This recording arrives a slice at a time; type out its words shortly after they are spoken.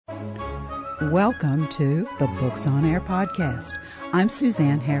Welcome to the Books on Air podcast. I'm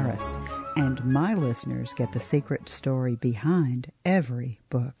Suzanne Harris, and my listeners get the secret story behind every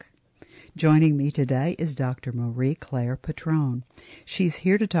book. Joining me today is Dr. Marie-Claire Patrone. She's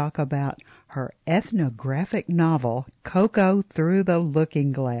here to talk about her ethnographic novel, Coco Through the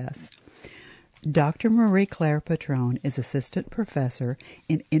Looking Glass. Dr. Marie-Claire Patrone is Assistant Professor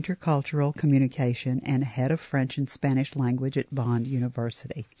in Intercultural Communication and Head of French and Spanish Language at Bond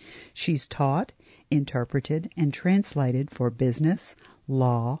University. She's taught, interpreted, and translated for business,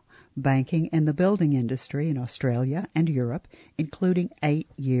 law, banking, and the building industry in Australia and Europe, including 8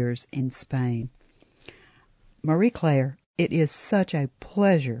 years in Spain. Marie-Claire, it is such a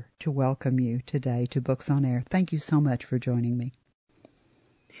pleasure to welcome you today to Books on Air. Thank you so much for joining me.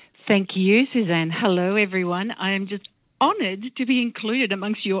 Thank you, Suzanne. Hello, everyone. I am just honored to be included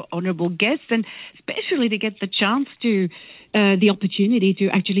amongst your honorable guests, and especially to get the chance to, the opportunity to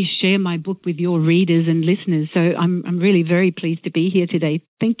actually share my book with your readers and listeners. So I'm really very pleased to be here today.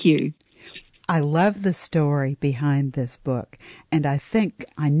 Thank you. I love the story behind this book, and I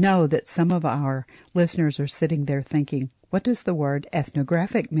know that some of our listeners are sitting there thinking, what does the word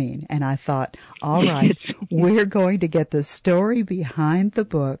ethnographic mean? And I thought, all right, we're going to get the story behind the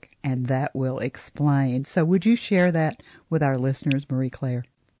book, and that will explain. So would you share that with our listeners, Marie-Claire?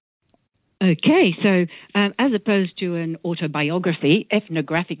 Okay, so as opposed to an autobiography,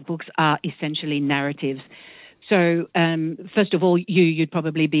 ethnographic books are essentially narratives. So first of all, you'd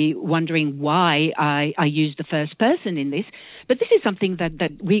probably be wondering why I use the first person in this. But this is something that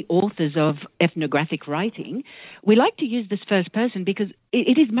we authors of ethnographic writing, we like to use this first person because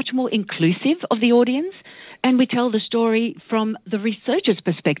it is much more inclusive of the audience, and we tell the story from the researcher's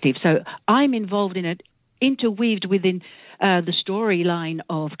perspective. So I'm involved in it, interweaved within the storyline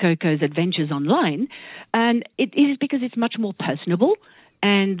of Coco's adventures online, and it is because it's much more personable.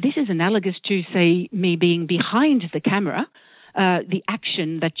 And this is analogous to, say, me being behind the camera, the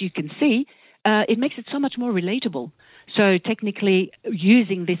action that you can see. It makes it so much more relatable. So technically,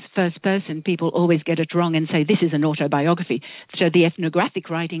 using this first person, people always get it wrong and say this is an autobiography. So the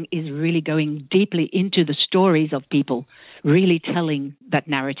ethnographic writing is really going deeply into the stories of people, really telling that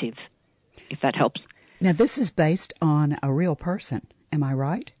narrative, if that helps. Now, this is based on a real person. Am I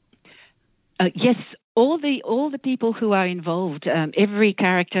right? Yes. All the people who are involved, every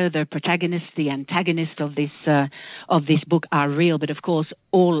character, the protagonist, the antagonist of this book are real, but of course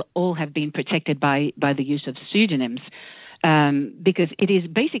all have been protected by the use of pseudonyms, because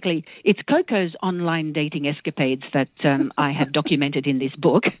it's Coco's online dating escapades that I have documented in this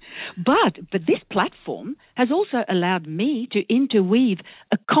book, but this platform has also allowed me to interweave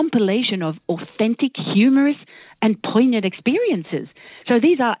a compilation of authentic, humorous, and poignant experiences. So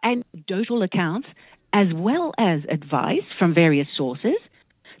these are anecdotal accounts, as well as advice from various sources,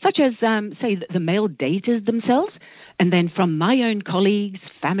 such as, say, the male daters themselves, and then from my own colleagues,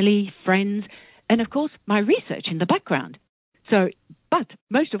 family, friends, and, of course, my research in the background. So, but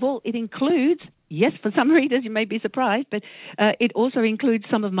most of all, it includes, yes, for some readers you may be surprised, but it also includes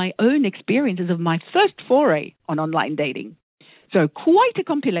some of my own experiences of my first foray on online dating. So quite a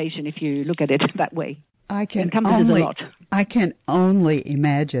compilation if you look at it that way. I can only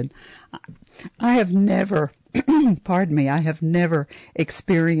imagine. I have never, I have never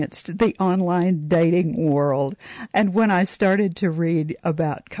experienced the online dating world. And when I started to read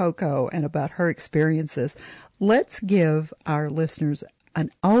about Coco and about her experiences, let's give our listeners an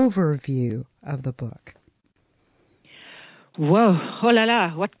overview of the book. Whoa, oh la la,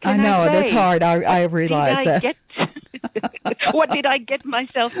 what can I say? I know, that's hard. I realize that. What did I get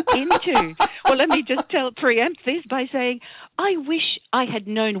myself into? Well, let me just preempt this by saying I wish I had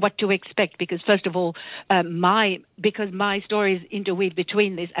known what to expect, because first of all, because my story is interweaved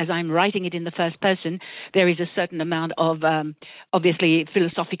between this, as I'm writing it in the first person, there is a certain amount of obviously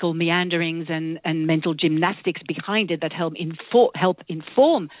philosophical meanderings and mental gymnastics behind it that help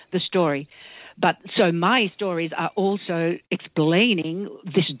inform the story. But so my stories are also explaining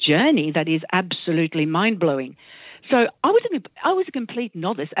this journey that is absolutely mind-blowing. So I was a complete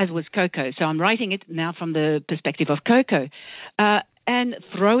novice, as was Coco. So I'm writing it now from the perspective of Coco. And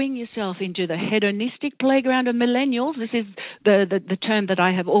throwing yourself into the hedonistic playground of millennials, this is the term that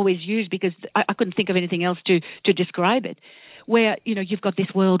I have always used because I couldn't think of anything else to describe it, where, you've got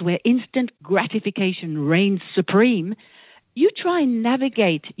this world where instant gratification reigns supreme. You try and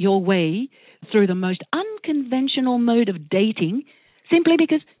navigate your way through the most unconventional mode of dating simply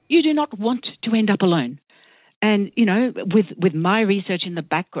because you do not want to end up alone. And, with my research in the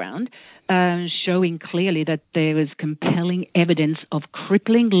background, showing clearly that there was compelling evidence of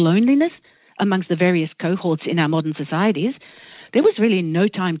crippling loneliness amongst the various cohorts in our modern societies. there was really no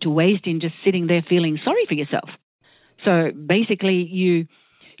time to waste in just sitting there feeling sorry for yourself. So basically, you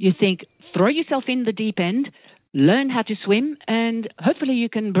think, throw yourself in the deep end, learn how to swim, and hopefully you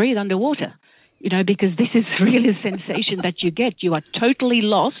can breathe underwater. Because this is really a sensation that you get. You are totally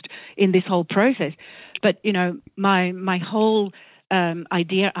lost in this whole process. But, my whole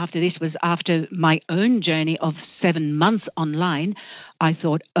idea after this was, after my own journey of 7 months online, I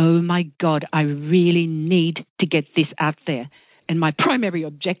thought, oh my God, I really need to get this out there. And my primary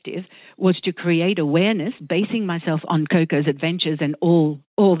objective was to create awareness, basing myself on Coco's adventures and all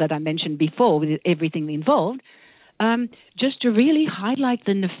that I mentioned before, with everything involved, just to really highlight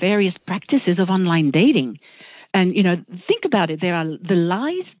the nefarious practices of online dating. And, think about it. There are the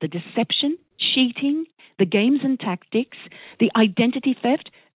lies, the deception, cheating, the games and tactics, the identity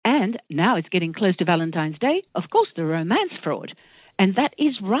theft, and now it's getting close to Valentine's Day, of course, the romance fraud. And that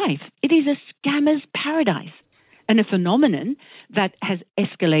is rife. It is a scammer's paradise, and a phenomenon that has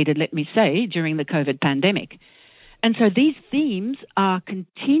escalated, let me say, during the COVID pandemic. And so these themes are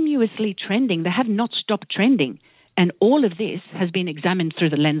continuously trending. They have not stopped trending. And all of this has been examined through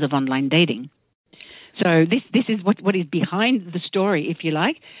the lens of online dating. So this is what is behind the story, if you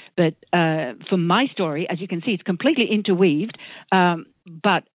like. But for my story, as you can see, it's completely interweaved.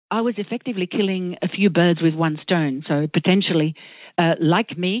 But I was effectively killing a few birds with one stone. So potentially,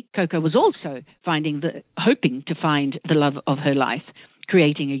 like me, Coco was also hoping to find the love of her life,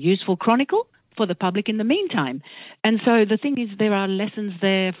 creating a useful chronicle for the public in the meantime. And so the thing is, there are lessons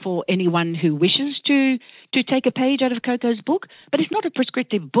there for anyone who wishes to take a page out of Coco's book, but it's not a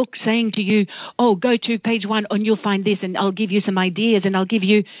prescriptive book saying to you, oh, go to page 1 and you'll find this, and I'll give you some ideas, and I'll give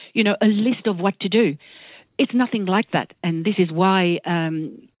you, a list of what to do. It's nothing like that. And this is why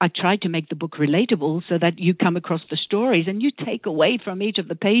I tried to make the book relatable, so that you come across the stories and you take away from each of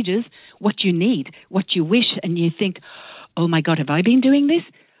the pages what you need, what you wish, and you think, oh my God, have I been doing this?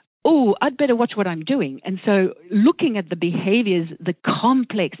 Oh, I'd better watch what I'm doing. And so looking at the behaviors, the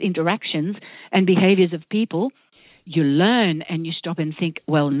complex interactions and behaviors of people, you learn and you stop and think,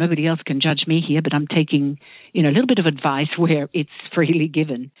 well, nobody else can judge me here, but I'm taking, a little bit of advice where it's freely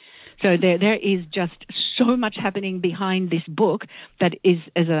given. So there is just so much happening behind this book that is,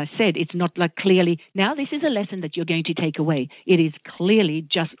 as I said, it's not like clearly, now this is a lesson that you're going to take away. It is clearly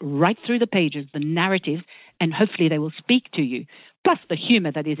just right through the pages, the narrative, and hopefully they will speak to you, plus the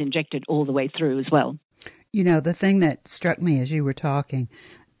humor that is injected all the way through as well. The thing that struck me as you were talking,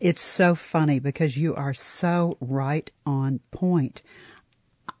 it's so funny because you are so right on point.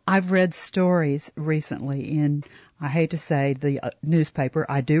 I've read stories recently in, I hate to say, the newspaper.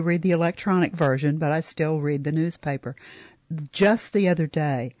 I do read the electronic version, but I still read the newspaper. Just the other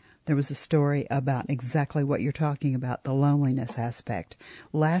day, there was a story about exactly what you're talking about, the loneliness aspect.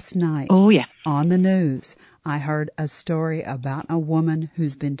 Last night, on the news, I heard a story about a woman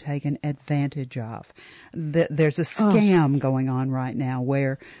who's been taken advantage of. There's a scam going on right now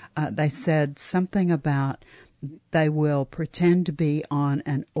where they said something about they will pretend to be on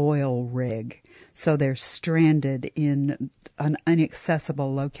an oil rig. So they're stranded in an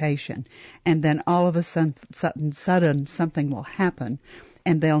inaccessible location. And then all of a sudden something will happen,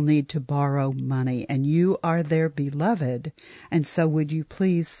 and they'll need to borrow money. And you are their beloved. And so would you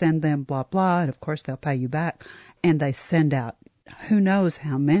please send them blah, blah. And of course they'll pay you back. And they send out who knows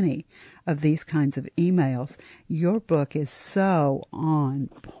how many of these kinds of emails. Your book is so on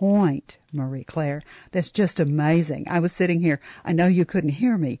point, Marie Claire. That's just amazing. I was sitting here. I know you couldn't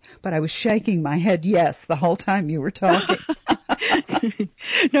hear me, but I was shaking my head yes the whole time you were talking.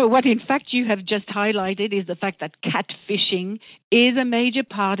 No, what in fact you have just highlighted is the fact that catfishing is a major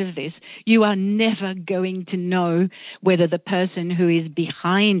part of this. You are never going to know whether the person who is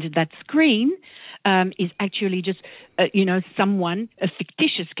behind that screen is actually just, someone, a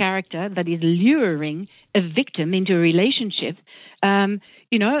fictitious character that is luring a victim into a relationship. And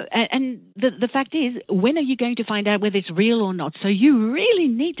the fact is, when are you going to find out whether it's real or not? So you really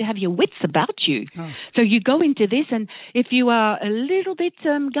need to have your wits about you. Oh. So you go into this, and if you are a little bit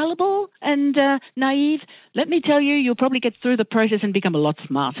gullible and naive, let me tell you, you'll probably get through the process and become a lot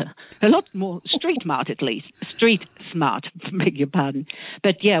smarter, a lot more street smart at least, street smart, beg your pardon.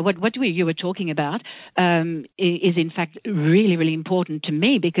 But yeah, what you were talking about is in fact really, really important to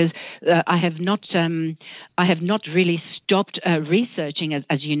me, because I have not really stopped researching,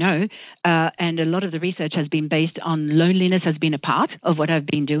 as you know, and a lot of the research has been based on loneliness, has been a part of what I've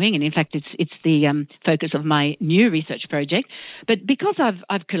been doing, and in fact it's the focus of my new research project. But because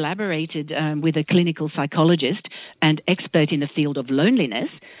I've collaborated with a clinical psychologist and expert in the field of loneliness,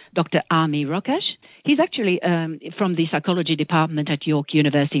 Dr. Ami Rokash, he's actually from the psychology department at York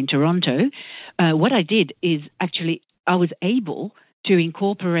University in Toronto. What I did is actually I was able to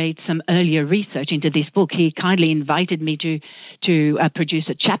incorporate some earlier research into this book. He kindly invited me to produce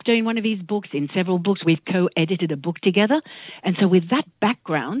a chapter in one of his books, in several books. We've co-edited a book together. And so with that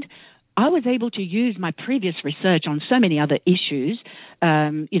background, I was able to use my previous research on so many other issues,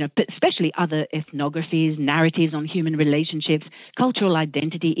 especially other ethnographies, narratives on human relationships, cultural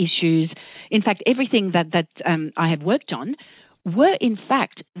identity issues. In fact, everything that I have worked on were in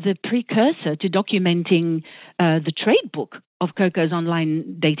fact the precursor to documenting the trade book of Coco's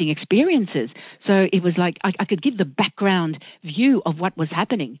online dating experiences. So it was like I could give the background view of what was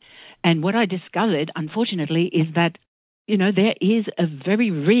happening. And what I discovered, unfortunately, is that, there is a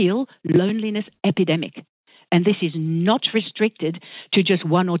very real loneliness epidemic. And this is not restricted to just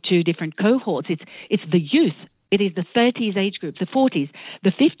one or two different cohorts. It's the youth. It is the 30s age group, the 40s,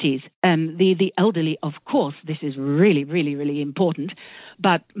 the 50s, the elderly. Of course, this is really, really, really important.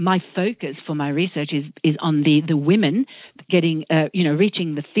 But my focus for my research is on the women getting,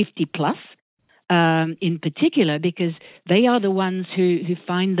 reaching the 50 plus in particular, because they are the ones who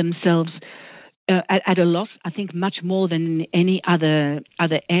find themselves at a loss, I think, much more than any other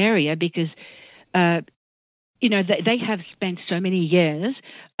area, because they have spent so many years,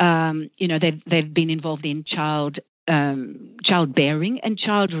 they've been involved in childbearing and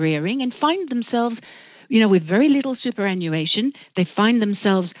child rearing, and find themselves, with very little superannuation. They find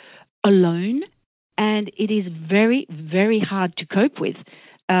themselves alone, and it is very, very hard to cope with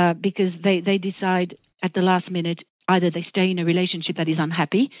because they decide at the last minute, either they stay in a relationship that is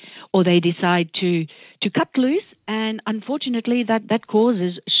unhappy, or they decide to cut loose, and unfortunately that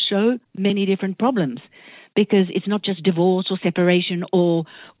causes so many different problems. Because it's not just divorce or separation or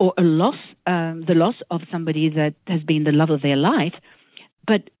a loss, the loss of somebody that has been the love of their life,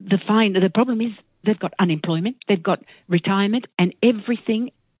 but the problem is they've got unemployment, they've got retirement, and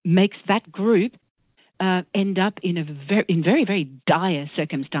everything makes that group end up in very, very dire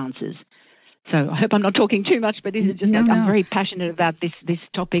circumstances. So I hope I'm not talking too much, but this is just I'm very passionate about this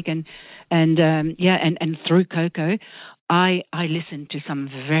topic, and through Coco, I listened to some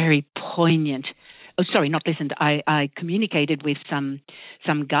very poignant. Oh, sorry, not listened. I communicated with some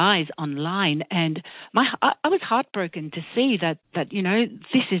guys online, and I was heartbroken to see that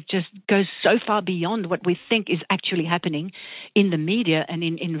this is just goes so far beyond what we think is actually happening in the media and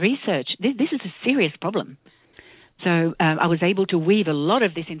in research. This is a serious problem. So I was able to weave a lot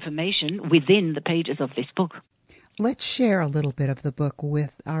of this information within the pages of this book. Let's share a little bit of the book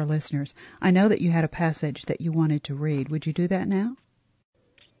with our listeners. I know that you had a passage that you wanted to read. Would you do that now?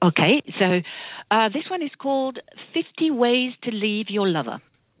 Okay, so this one is called 50 Ways to Leave Your Lover.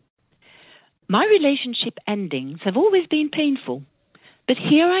 My relationship endings have always been painful, but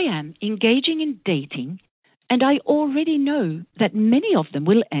here I am engaging in dating, and I already know that many of them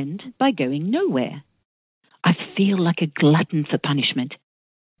will end by going nowhere. I feel like a glutton for punishment.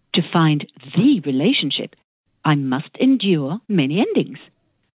 To find the relationship, I must endure many endings.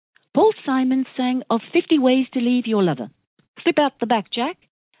 Paul Simon sang of 50 ways to leave your lover. Slip out the back, Jack.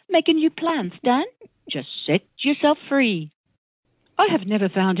 Make a new plan, Stan. Just set yourself free. I have never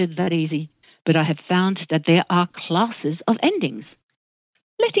found it that easy, but I have found that there are classes of endings.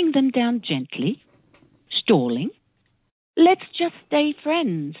 Letting them down gently, stalling, let's just stay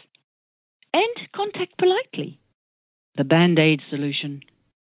friends, end contact politely. The Band-Aid solution.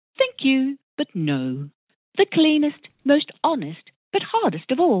 Thank you, but no. The cleanest, most honest, but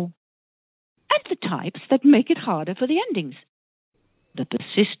hardest of all. And the types that make it harder for the endings. The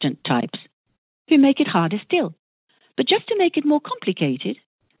persistent types, who make it harder still. But just to make it more complicated,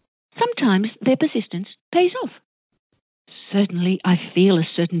 sometimes their persistence pays off. Certainly, I feel a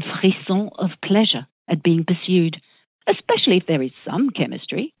certain frisson of pleasure at being pursued, especially if there is some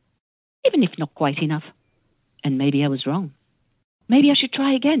chemistry, even if not quite enough. And maybe I was wrong. Maybe I should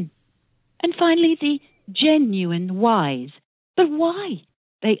try again. And finally, the genuine whys. But why?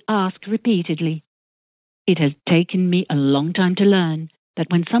 They ask repeatedly. It has taken me a long time to learn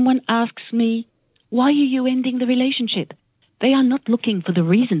that when someone asks me, why are you ending the relationship? They are not looking for the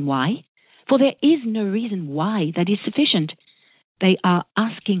reason why, for there is no reason why that is sufficient. They are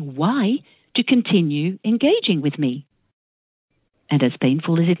asking why to continue engaging with me. And as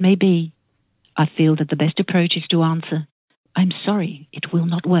painful as it may be, I feel that the best approach is to answer, I'm sorry, it will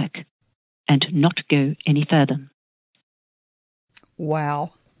not work, and not go any further.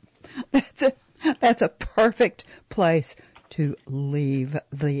 Wow. That's a perfect place to leave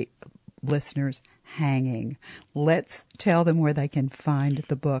the listeners hanging. Let's tell them where they can find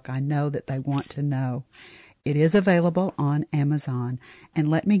the book. I know that they want to know. It is available on Amazon, and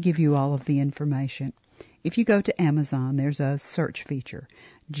let me give you all of the information. If you go to Amazon, there's a search feature.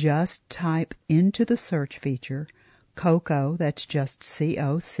 Just type into the search feature Coco, that's just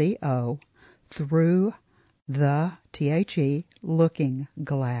COCO, Through the, THE, Looking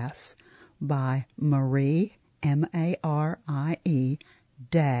Glass by Marie, MARIE,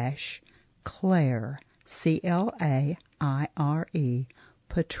 dash, Claire, CLAIRE,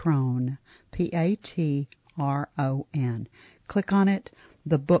 Patron, PATRON. Click on it.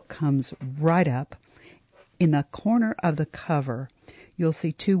 The book comes right up. In the corner of the cover, you'll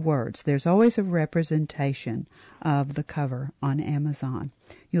see two words. There's always a representation of the cover on Amazon.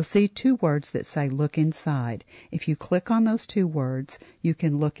 You'll see two words that say look inside. If you click on those two words, you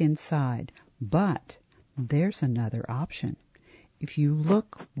can look inside. But there's another option. If you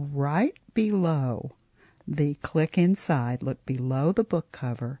look right below the click inside, look below the book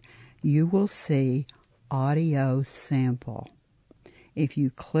cover, you will see audio sample. If you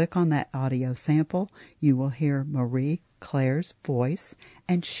click on that audio sample, you will hear Marie Claire's voice,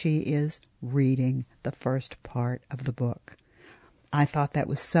 and she is reading the first part of the book. I thought that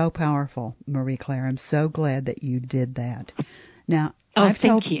was so powerful, Marie Claire. I'm so glad that you did that. Now, I've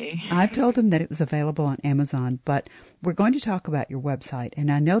told them that it was available on Amazon, but we're going to talk about your website,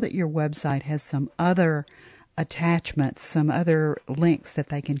 and I know that your website has some other attachments, some other links that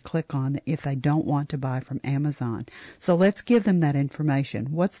they can click on if they don't want to buy from Amazon. So let's give them that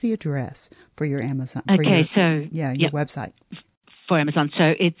information. What's the address for your Amazon? Your website. For Amazon.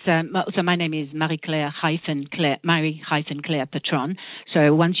 So it's so my name is Marie-Claire Patron.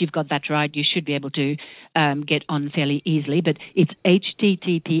 So once you've got that right, you should be able to get on fairly easily. But it's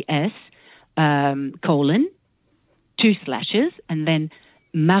https : / and then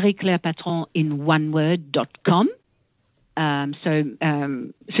MarieClairePatron in one word.com.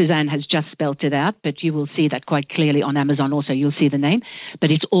 Suzanne has just spelt it out, but you will see that quite clearly on Amazon also. You'll see the name,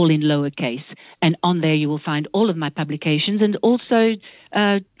 but it's all in lowercase. And on there you will find all of my publications and also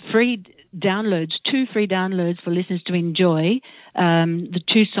free downloads, 2 free downloads for listeners to enjoy. The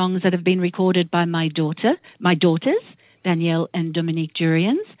 2 songs that have been recorded by my daughters, Danielle and Dominique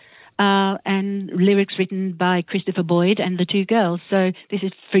Jurians. And lyrics written by Christopher Boyd and the 2 girls. So this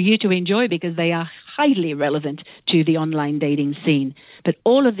is for you to enjoy because they are highly relevant to the online dating scene. But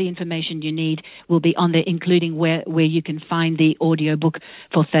all of the information you need will be on there, including where you can find the audiobook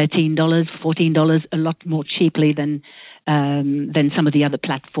for $13, $14, a lot more cheaply than some of the other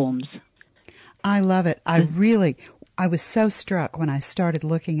platforms. I love it. I was so struck when I started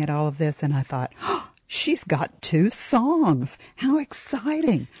looking at all of this, and I thought, oh, she's got 2 songs. How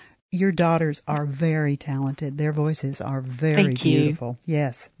exciting. Your daughters are very talented. Their voices are very beautiful.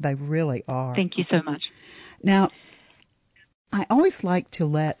 Yes, they really are. Thank you so much. Now, I always like to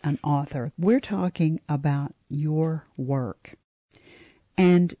let an author, we're talking about your work,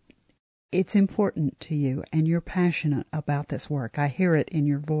 and it's important to you, and you're passionate about this work. I hear it in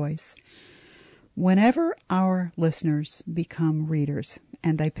your voice. Whenever our listeners become readers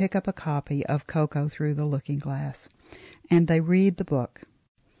and they pick up a copy of Coco Through the Looking Glass and they read the book,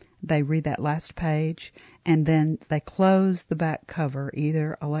 they read that last page, and then they close the back cover,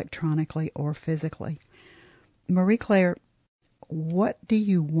 either electronically or physically. Marie Claire, what do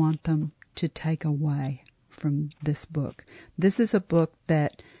you want them to take away from this book? This is a book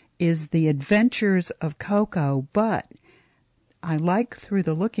that is the adventures of Coco, but I like Through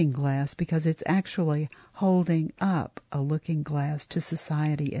the Looking Glass because it's actually holding up a looking glass to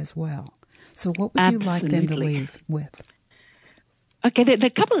society as well. So what would you like them to leave with? Okay, there are a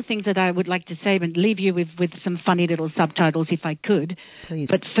couple of things that I would like to say and leave you with some funny little subtitles if I could. Please.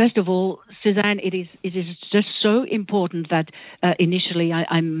 But first of all, Suzanne, it is just so important that initially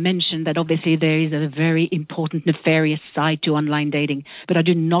I mentioned that obviously there is a very important nefarious side to online dating, but I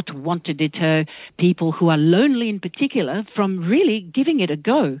do not want to deter people who are lonely in particular from really giving it a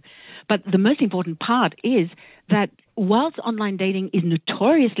go. But the most important part is that whilst online dating is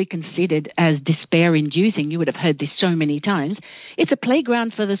notoriously considered as despair-inducing, you would have heard this so many times, it's a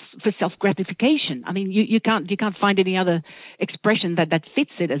playground for self-gratification. I mean, you can't find any other expression that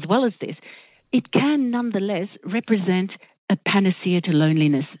fits it as well as this. It can nonetheless represent a panacea to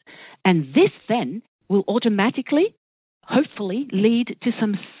loneliness. And this then will automatically, hopefully, lead to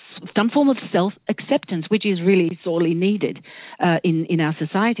some form of self-acceptance, which is really sorely needed in our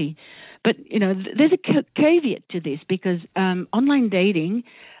society. But, there's a caveat to this because online dating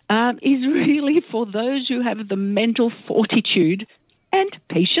is really for those who have the mental fortitude and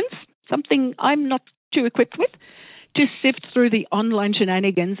patience, something I'm not too equipped with, to sift through the online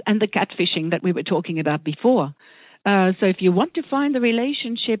shenanigans and the catfishing that we were talking about before. So if you want to find the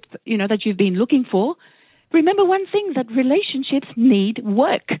relationship, that you've been looking for, remember one thing, that relationships need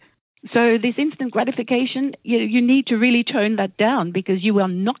work. So this instant gratification, you need to really tone that down because you are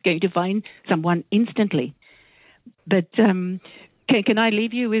not going to find someone instantly. But can I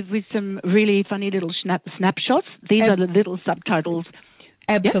leave you with some really funny little snapshots? These are the little subtitles.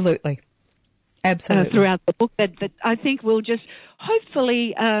 Absolutely. Yep. Absolutely. Throughout the book that I think will just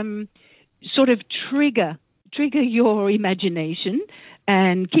hopefully sort of trigger your imagination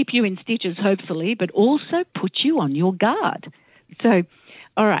and keep you in stitches, hopefully, but also put you on your guard. So,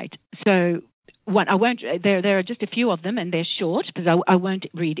 all right. So, I won't. There are just a few of them, and they're short, because I won't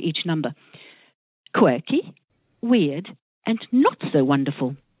read each number. Quirky, weird, and not so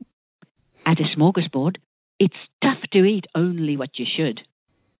wonderful. At a smorgasbord, it's tough to eat only what you should.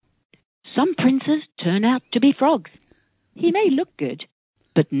 Some princes turn out to be frogs. He may look good,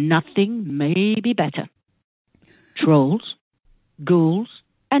 but nothing may be better. Trolls, ghouls,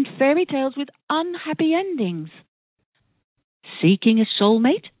 and fairy tales with unhappy endings. Seeking a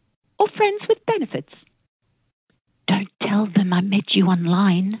soulmate or friends with benefits. Don't tell them I met you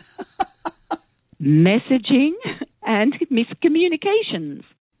online. Messaging and miscommunications.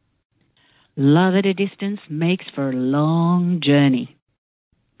 Love at a distance makes for a long journey.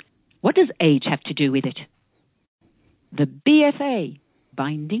 What does age have to do with it? The BFA,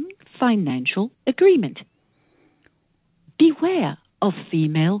 Binding Financial Agreement. Beware of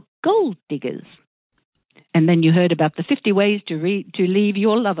female gold diggers. And then you heard about the 50 ways to leave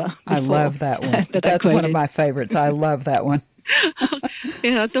your lover. I love that one. That's one of my favorites. I love that one.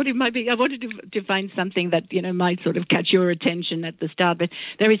 I thought it might be. I wanted to find something that might sort of catch your attention at the start. But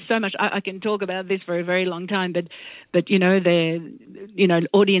there is so much. I can talk about this for a very long time. But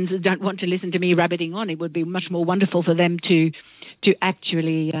audiences don't want to listen to me rabbiting on. It would be much more wonderful for them to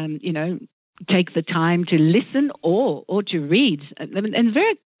actually take the time to listen or to read. And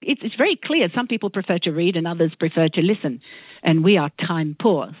it's very clear. Some people prefer to read and others prefer to listen. And we are time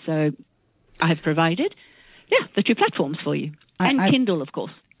poor. So I have provided, the two platforms for you. And Kindle, of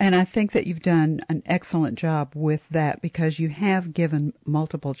course. And I think that you've done an excellent job with that, because you have given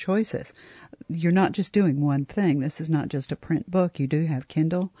multiple choices. You're not just doing one thing. This is not just a print book. You do have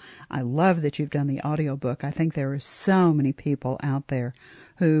Kindle. I love that you've done the audiobook. I think there are so many people out there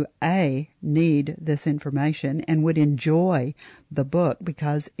who, A, need this information and would enjoy the book,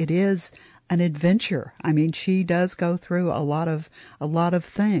 because it is an adventure. I mean, she does go through a lot of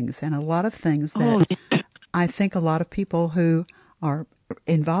things, and a lot of things that I think a lot of people who are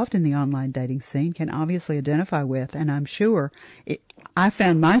involved in the online dating scene can obviously identify with. And I'm sure I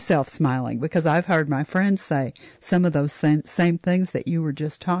found myself smiling, because I've heard my friends say some of those same things that you were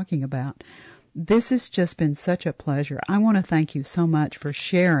just talking about. This has just been such a pleasure. I want to thank you so much for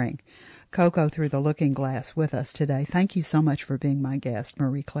sharing Coco Through the Looking Glass with us today. Thank you so much for being my guest,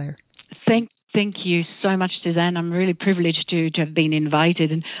 Marie Claire. Thank you so much, Suzanne. I'm really privileged to have been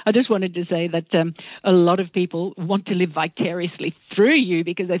invited. And I just wanted to say that a lot of people want to live vicariously through you,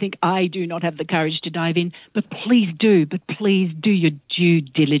 because I think I do not have the courage to dive in. But please do your due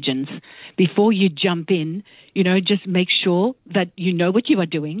diligence. Before you jump in, just make sure that you know what you are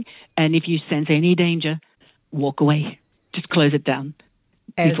doing. And if you sense any danger, walk away. Just close it down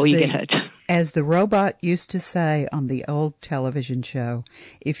before you get hurt. As the robot used to say on the old television show,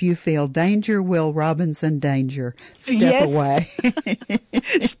 if you feel danger, Will Robinson, danger, step away.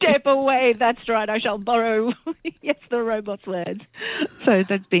 Step away, that's right. I shall borrow, the robot's words. So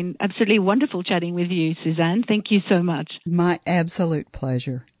that's been absolutely wonderful chatting with you, Suzanne. Thank you so much. My absolute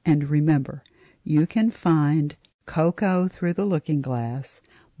pleasure. And remember, you can find Coco Through the Looking Glass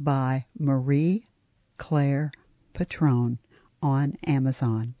by Marie Claire Petrone on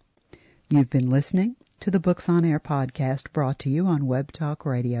Amazon. You've been listening to the Books on Air podcast, brought to you on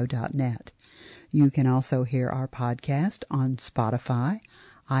webtalkradio.net. You can also hear our podcast on Spotify,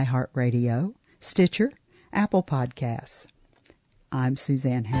 iHeartRadio, Stitcher, Apple Podcasts. I'm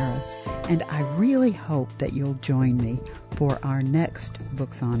Suzanne Harris, and I really hope that you'll join me for our next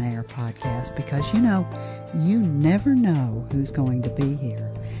Books on Air podcast, because you never know who's going to be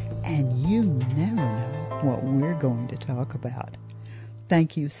here, and you never know what we're going to talk about.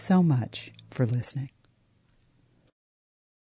 Thank you so much for listening.